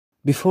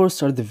Before I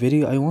start the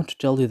video, I want to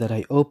tell you that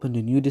I opened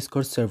a new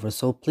Discord server,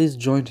 so please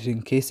join it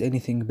in case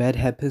anything bad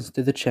happens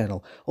to the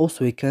channel.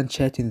 Also, we can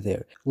chat in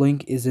there.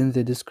 Link is in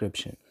the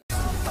description.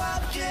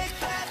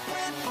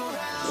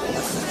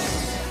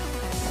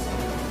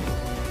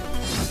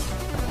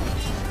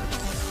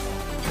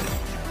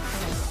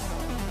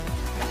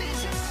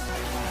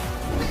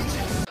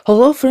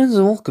 Hello friends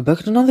and welcome back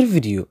to another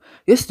video.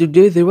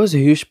 Yesterday there was a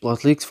huge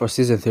plot leaks for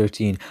season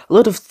 13, a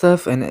lot of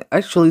stuff, and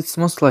actually it's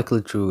most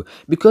likely true,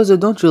 because I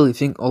don't really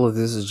think all of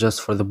this is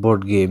just for the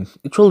board game,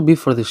 it will be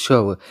for the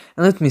show,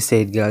 and let me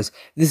say it guys,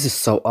 this is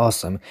so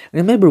awesome.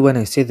 Remember when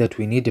I said that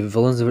we need a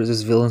villains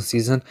versus villains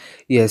season?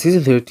 Yeah,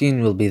 season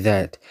 13 will be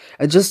that.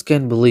 I just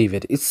can't believe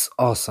it, it's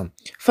awesome.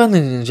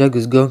 Finally Ninjago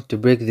is going to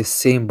break this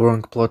same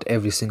boring plot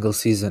every single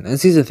season, and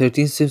season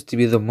 13 seems to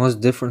be the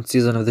most different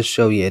season of the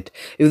show yet,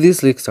 if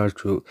these leaks are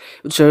true.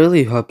 Which I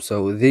really hope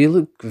so. They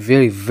look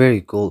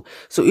very cool.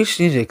 So each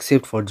ninja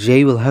except for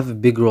Jay will have a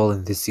big role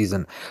in this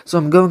season. So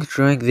I'm going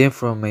to rank them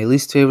from my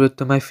least favorite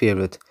to my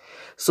favorite.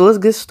 So let's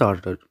get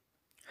started.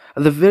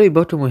 At the very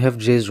bottom we have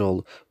Jay's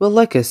role. Well,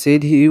 like I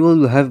said, he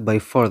will have by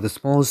far the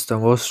smallest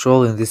and worst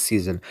role in this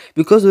season,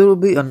 because there will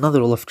be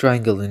another love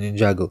triangle in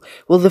Ninjago.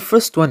 Well, the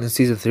first one in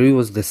season 3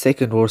 was the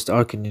second worst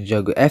arc in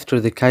Ninjago after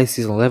the Kai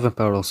season 11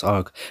 Parallels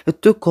arc.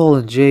 It took Cole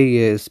and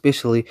Jay,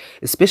 especially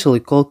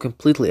Cole,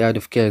 completely out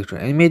of character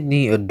and made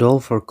me a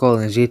doll for Cole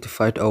and Jay to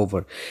fight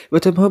over.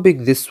 But I'm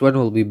hoping this one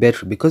will be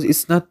better because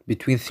it's not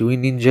between three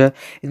ninja,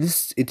 and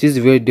it is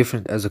very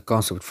different as a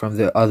concept from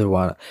the other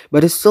one.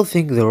 But I still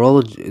think the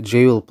role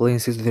Jay will play in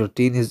season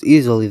 13 is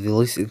easily the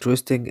least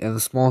interesting and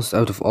the smallest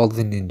out of all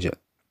the ninja.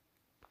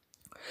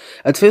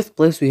 At 5th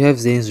place we have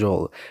Zane's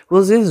role.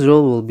 Well, Zane's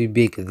role will be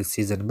big in this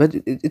season, but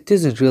it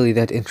isn't really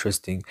that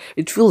interesting.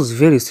 It feels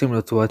very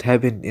similar to what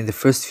happened in the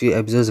first few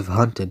episodes of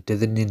Hunted to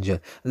the Ninja,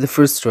 the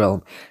first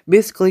realm.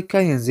 Basically,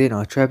 Kai and Zane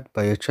are trapped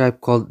by a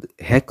tribe called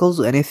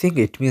Heckles, and I think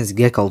it means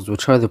Geckles,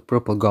 which are the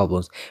purple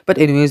goblins. But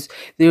anyways,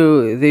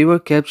 they were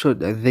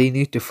captured and they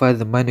need to fight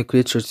the minor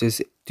creatures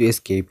to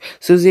escape,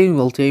 so Zane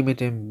will tame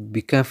it and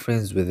become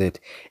friends with it.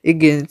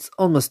 Again, it's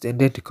almost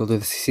identical to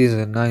the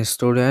season 9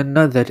 story and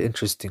not that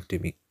interesting to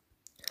me.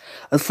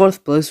 At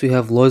 4th place we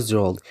have Lost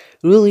World.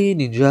 Really,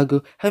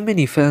 Ninjago, how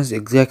many fans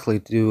exactly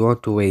do you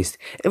want to waste?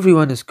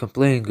 Everyone is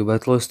complaining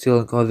about Lost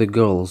stealing all the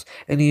girls,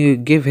 and you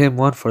give him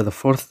one for the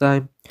 4th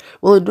time?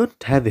 Well, I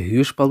don't have a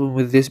huge problem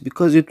with this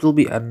because it will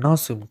be an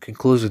awesome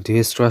conclusion to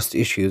his trust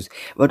issues,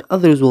 but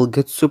others will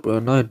get super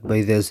annoyed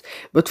by this.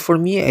 But for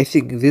me, I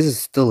think this is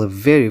still a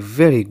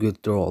very good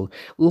role.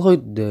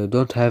 Lloyd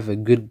don't have a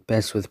good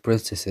past with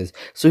princesses,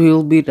 so he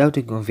will be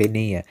doubting on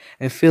Venea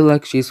and feel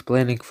like she's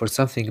planning for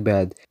something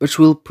bad, but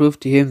she will prove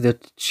to him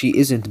that she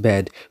isn't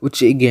bad,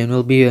 which again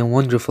will be a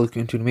wonderful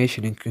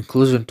continuation and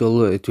conclusion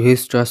to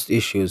his trust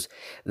issues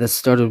that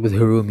started with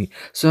Harumi.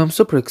 So I'm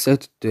super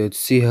excited to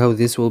see how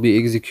this will be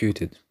executed.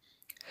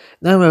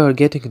 Now we are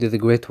getting to the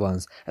great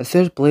ones. At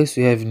 3rd place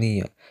we have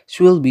Nia.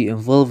 She will be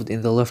involved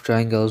in the love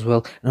triangle as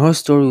well, and her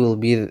story will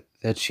be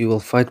that she will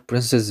fight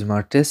Princess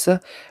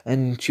Martessa,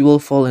 and she will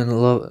fall in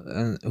love,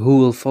 and who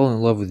will fall in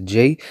love with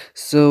Jay.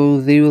 So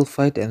they will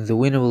fight, and the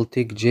winner will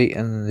take Jay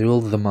and rule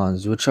the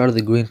Mons, which are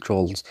the green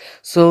trolls.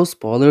 So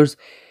spoilers.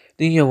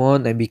 Nia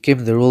won and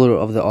became the ruler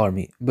of the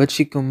army, but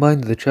she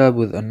combined the tribe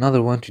with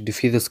another one to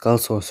defeat the Skull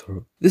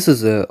Sorcerer. This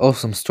is an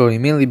awesome story,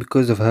 mainly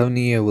because of how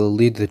Nia will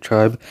lead the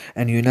tribe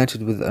and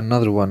united with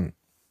another one.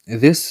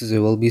 This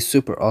will be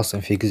super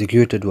awesome if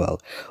executed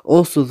well.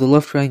 Also, the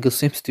love triangle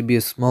seems to be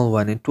a small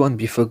one and won't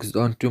be focused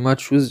on too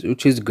much,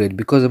 which is great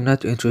because I'm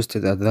not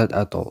interested in that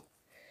at all.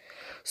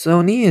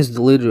 So Nia is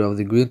the leader of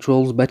the Green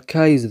Trolls, but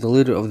Kai is the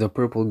leader of the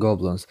Purple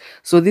Goblins.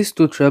 So these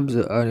two tribes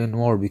are in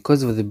war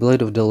because of the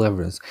Blade of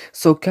Deliverance.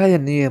 So Kai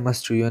and Nia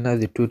must reunite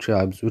the two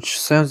tribes, which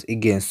sounds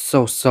again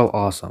so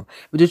awesome.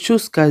 But I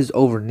choose Kai's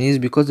over Nia's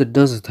because it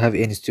doesn't have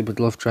any stupid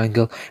love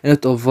triangle, and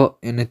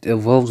it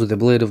evolves with the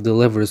Blade of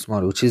Deliverance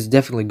mod, which is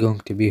definitely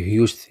going to be a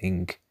huge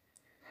thing.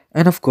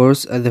 And of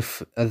course, at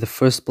the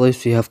first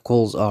place we have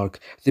Cole's arc,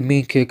 the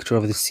main character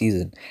of the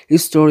season.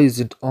 His story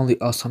isn't only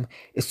awesome,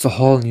 it's a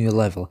whole new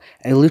level.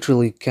 I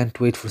literally can't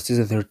wait for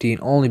season 13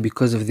 only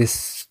because of this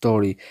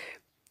story.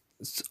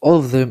 All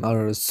of them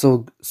are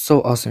so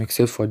awesome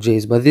except for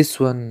Jay's, but this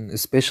one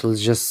especially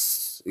is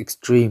just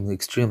extremely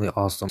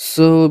awesome.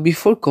 So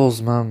before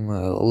Cole's mom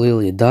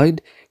Lily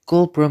died,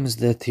 Cole promised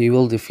that he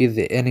will defeat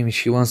the enemy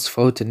she once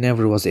fought and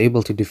never was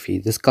able to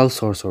defeat, the Skull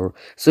Sorcerer.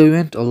 So he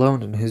went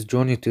alone on his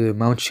journey to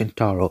Mount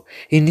Shintaro.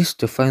 He needs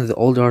to find the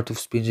old art of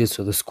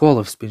Spinjitzu, the Scroll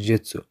of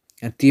Spinjitzu,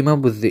 and team up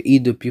with the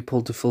Edo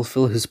people to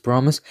fulfill his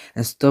promise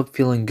and stop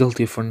feeling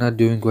guilty for not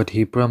doing what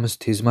he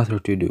promised his mother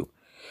to do.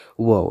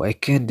 Whoa, I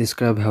can't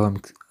describe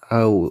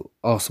how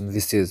awesome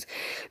this is.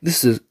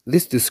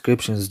 This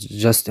description is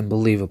just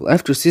unbelievable.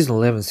 After season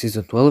 11,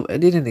 season 12, I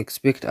didn't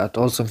expect at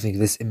all something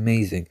this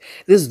amazing.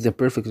 This is the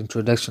perfect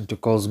introduction to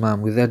Cole's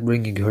mom without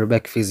bringing her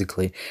back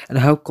physically, and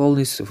how Cole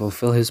needs to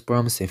fulfill his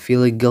promise and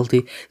feeling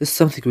guilty is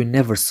something we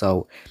never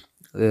saw.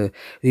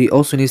 He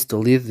also needs to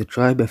lead the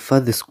tribe and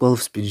fight the squall of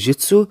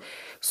Spinjitzu.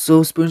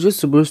 So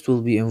Spinjitzu Burst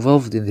will be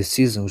involved in the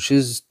season, which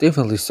is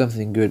definitely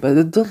something good. But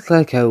I don't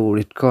like how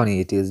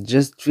retconny it is.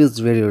 Just feels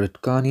very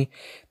retconny.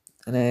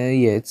 And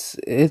yeah,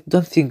 I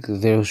don't think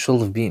there should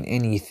have been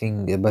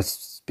anything about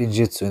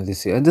Spinjitzu in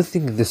this. I don't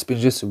think the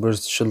Spinjitzu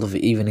burst should have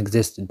even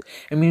existed.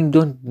 I mean, you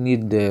don't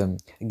need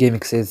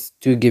gimmick sets,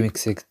 two gimmick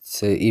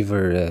sets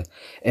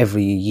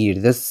every year.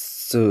 That's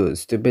so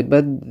stupid,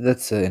 but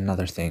that's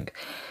another thing.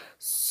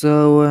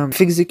 So, if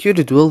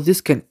executed well,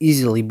 this can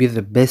easily be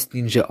the best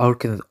ninja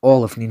arc in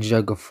all of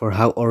Ninjago for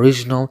how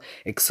original,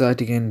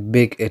 exciting, and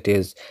big it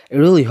is. I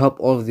really hope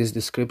all of these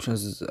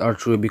descriptions are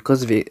true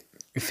because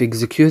if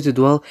executed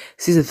well,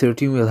 Season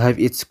 13 will have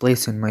its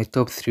place in my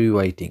top 3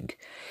 waiting.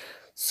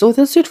 So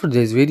that's it for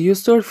today's video.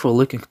 Sorry for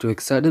looking too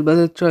excited, but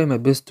I try my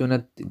best to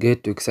not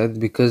get too excited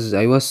because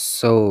I was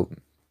so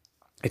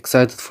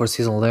excited for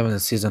season 11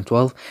 and season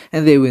 12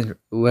 and they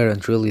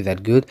weren't really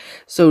that good.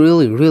 So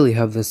really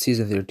hope that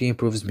season 13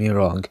 proves me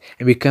wrong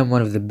and become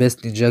one of the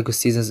best Ninjago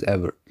seasons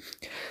ever.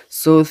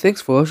 So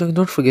thanks for watching.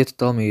 Don't forget to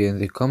tell me in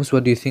the comments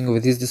what do you think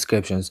of these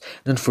descriptions.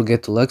 Don't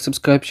forget to like,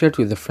 subscribe, share it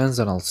with your friends,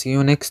 and I'll see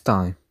you next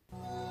time.